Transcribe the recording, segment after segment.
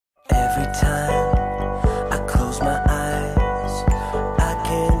Every time I close my eyes, I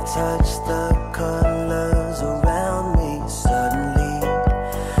can't touch the colors around me. Suddenly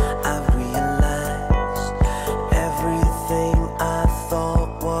I realize everything I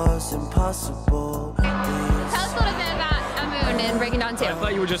thought was impossible. Tell us a little bit about Amun and Breaking Dawn 2. I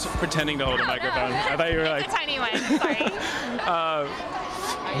thought you were just pretending to hold a microphone. I thought you were like... It's a tiny one, sorry.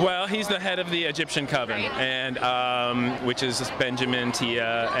 Well, he's the head of the Egyptian Coven, and which is Benjamin,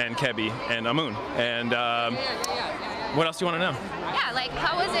 Tia, and Kebi, and Amun. And what else do you want to know? Yeah, like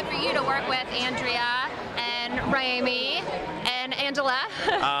how was it for you to work with Andrea and Raimi and Angela?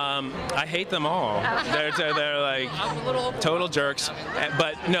 I hate them all. They're like total jerks.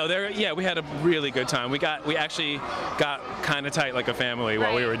 But no, we had a really good time. We actually got kind of tight like a family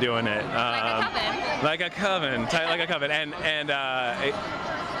while we were doing it. Like a coven, tight like a coven, and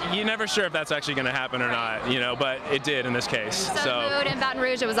you're never sure if that's actually going to happen or not, you know, but it did in this case. So mood in Baton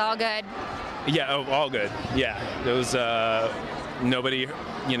Rouge, it was all good. Yeah, all good. Yeah, it was. Nobody,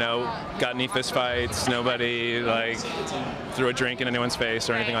 you know, got any fist fights. Nobody like threw a drink in anyone's face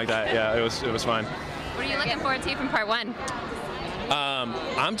or anything like that. Yeah, it was fun. What are you looking forward to from part 1?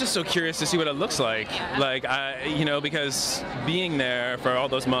 I'm just so curious to see what it looks like. Like, you know, because being there for all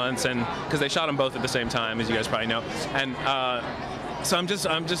those months, and because they shot them both at the same time, as you guys probably know, and so I'm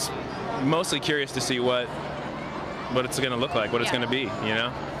just mostly curious to see what it's going to look like, what it's going to be, you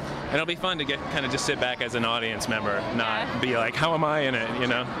know. And it'll be fun to kind of just sit back as an audience member, not be like, how am I in it, you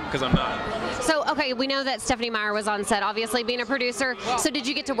know? Because I'm not. So, okay, we know that Stephenie Meyer was on set, obviously being a producer. So did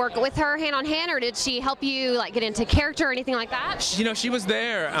you get to work with her hand on hand, or did she help you like get into character or anything like that? You know, she was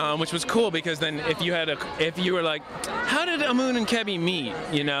there, which was cool, because then if you were like, how did Amun and Kebi meet,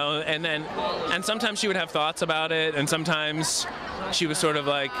 you know? And sometimes she would have thoughts about it, and sometimes she was sort of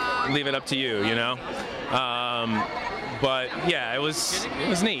like, leave it up to you, you know? But yeah, it was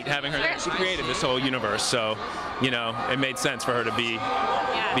neat having her there. She created this whole universe, so you know it made sense for her to be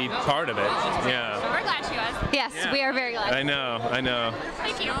part of it. Yeah. So we're glad she was. Yes, we are very glad. I know.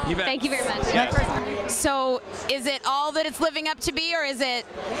 Thank you. You bet. Thank you very much. Yeah. So, is it all that it's living up to be, or is it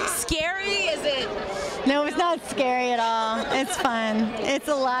scary? Is it? No, it's not scary at all. It's fun. It's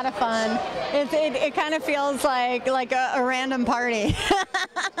a lot of fun. It kind of feels like a random party.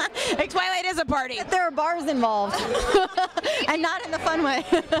 Like Twilight is a party. There are bars involved, and not in the fun way.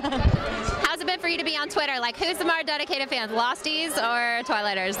 How's it been for you to be on Twitter? Like, who's the more dedicated fans, Losties or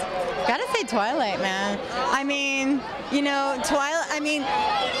Twilighters? Gotta say Twilight, man. I mean, you know, Twilight. I mean,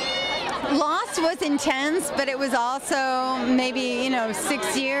 Lost was intense, but it was also maybe, you know,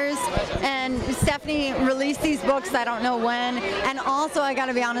 6 years. And Stephenie released these books, I don't know when. And also, I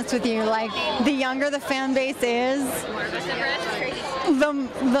gotta be honest with you, like, the younger the fan base is,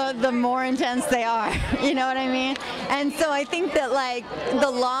 the more intense they are. You know what I mean? And so I think that, like, the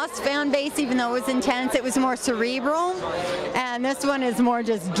Lost fan base, even though it was intense, it was more cerebral. And this one is more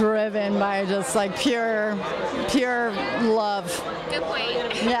just driven by just like pure love. Good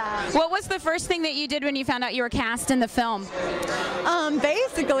point. Yeah. What was the first thing that you did when you found out you were cast in the film?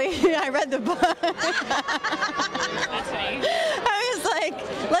 Basically, I read the book. That's funny. I was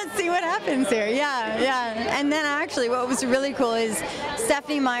like, let's see what happens here. Yeah. And then actually what was really cool is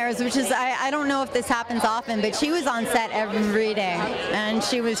Stephenie Meyer, which is, I don't know if this happens often, but she was on set every day. And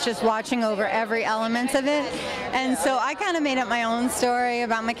she was just watching over every element of it. And so I kind of made up my own story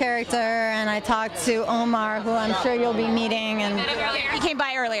about my character, and I talked to Omar, who I'm sure you'll be meeting. And He came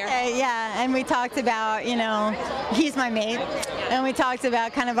by earlier. yeah, and we talked about, you know, he's my mate, and we talked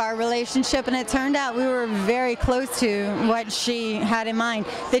about kind of our relationship, and it turned out we were very close to what she had in mind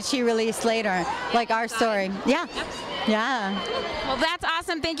that she released later, like our story. Yeah. Well, that's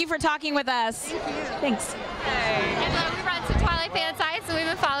awesome. Thank you for talking with us. Thanks. And we run some Twilight fan sites, so we've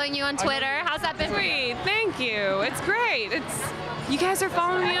been following you on Twitter. How's that been for you? Thank you. It's great. You guys are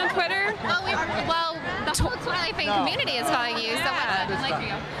following me on Twitter? Well, the whole Twilight fan community is following you, so what's that been like for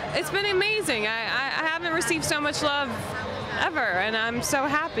you? It's been amazing. I haven't received so much love ever, and I'm so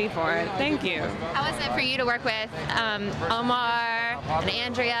happy for it. Thank you. How was it for you to work with Omar and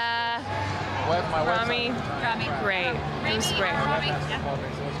Andrea? Rami. Great. It was great.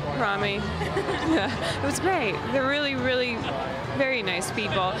 Rami. It was great. They're really, really very nice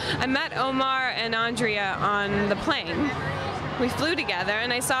people. I met Omar and Andrea on the plane. We flew together,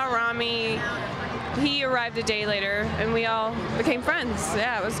 and I saw Rami. He arrived a day later, and we all became friends.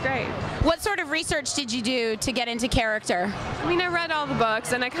 Yeah, it was great. What sort of research did you do to get into character? I mean, I read all the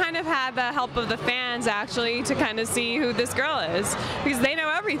books, and I kind of had the help of the fans, actually, to kind of see who this girl is, because they know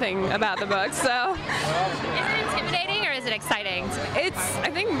everything about the books, so. Is it intimidating, or is it exciting?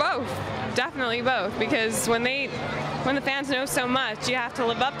 I think both, definitely both, because when the fans know so much, you have to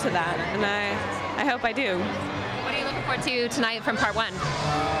live up to that, and I hope I do. What are you looking forward to tonight from part 1?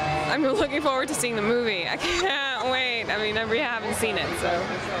 I'm looking forward to seeing the movie. I can't wait. I mean, I haven't seen it, so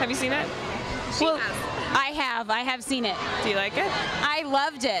have you seen it? Well, I have seen it. Do you like it? I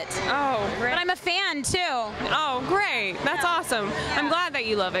loved it. Oh, great. But I'm a fan too. Oh, great. That's awesome. I'm glad that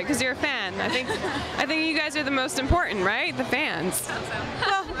you love it because you're a fan. I think you guys are the most important, right? The fans.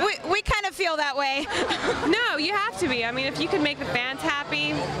 Well, we kind of feel that way. No, you have to be. I mean, if you can make the fans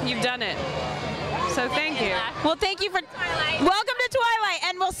happy, you've done it. So thank you. Well, thank you for Twilight. Welcome to Twilight,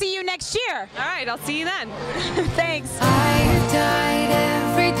 and we'll see you next year. All right, I'll see you then. Thanks. I